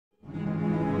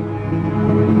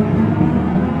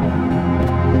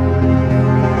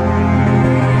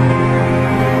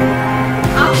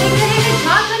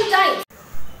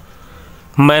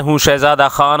मैं हूं शहजादा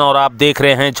खान और आप देख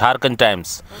रहे हैं झारखंड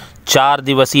टाइम्स। 4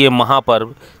 दिवसीय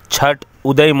महापर्व छठ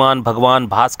उदयमान भगवान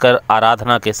भास्कर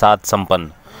आराधना के साथ संपन्न।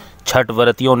 छठ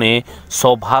व्रतियों ने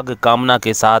सौभाग्य कामना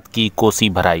के साथ की कोसी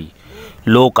भराई।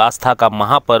 लोक आस्था का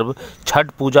महापर्व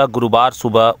छठ पूजा गुरुवार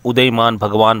सुबह उदयमान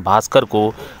भगवान भास्कर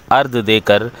को अर्घ्य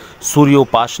देकर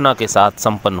सूर्योपासना के साथ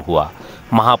संपन्न हुआ।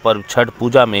 महापर्व छठ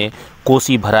पूजा में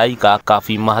कोसी भराई का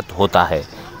काफ़ी महत्व होता है।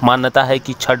 मान्यता है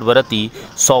कि छठ व्रती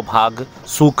सौभाग्य,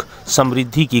 सुख,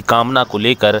 समृद्धि की कामना को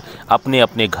लेकर अपने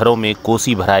अपने घरों में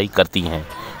कोसी भराई करती हैं।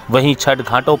 वहीं छठ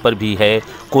घाटों पर भी है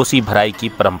कोसी भराई की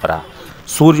परंपरा।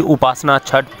 सूर्य उपासना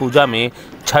छठ पूजा में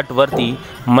छठ व्रती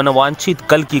मनवांछित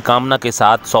कल की कामना के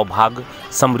साथ सौभाग्य,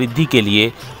 समृद्धि के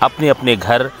लिए अपने अपने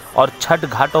घर और छठ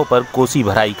घाटों पर कोसी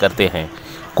भराई करते हैं।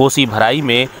 कोसी भराई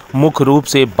में मुख्य रूप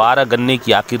से 12 गन्ने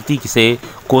की आकृति से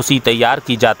कोसी तैयार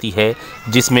की जाती है,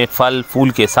 जिसमें फल फूल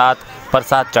के साथ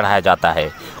प्रसाद चढ़ाया जाता है।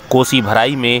 कोसी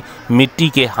भराई में मिट्टी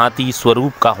के हाथी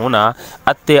स्वरूप का होना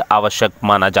अत्य आवश्यक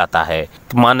माना जाता है।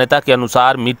 मान्यता के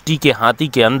अनुसार मिट्टी के हाथी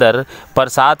के अंदर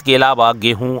प्रसाद के अलावा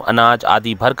गेहूं, अनाज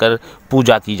आदि भरकर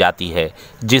पूजा की जाती है,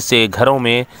 जिससे घरों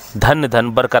में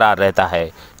धन बरकरार रहता है।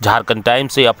 झारखंड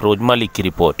टाइम्स से अफरोज मलिक की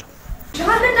रिपोर्ट।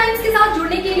 झारखंड टाइम्स के साथ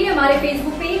जुड़ने के लिए हमारे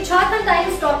Facebook page Jharkhand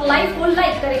times .live को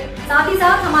लाइक करें। साथ ही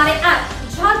साथ हमारे ऐप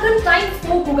झारखंड टाइम्स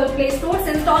को गूगल प्ले स्टोर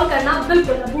से इंस्टॉल करना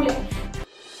बिल्कुल न भूलें।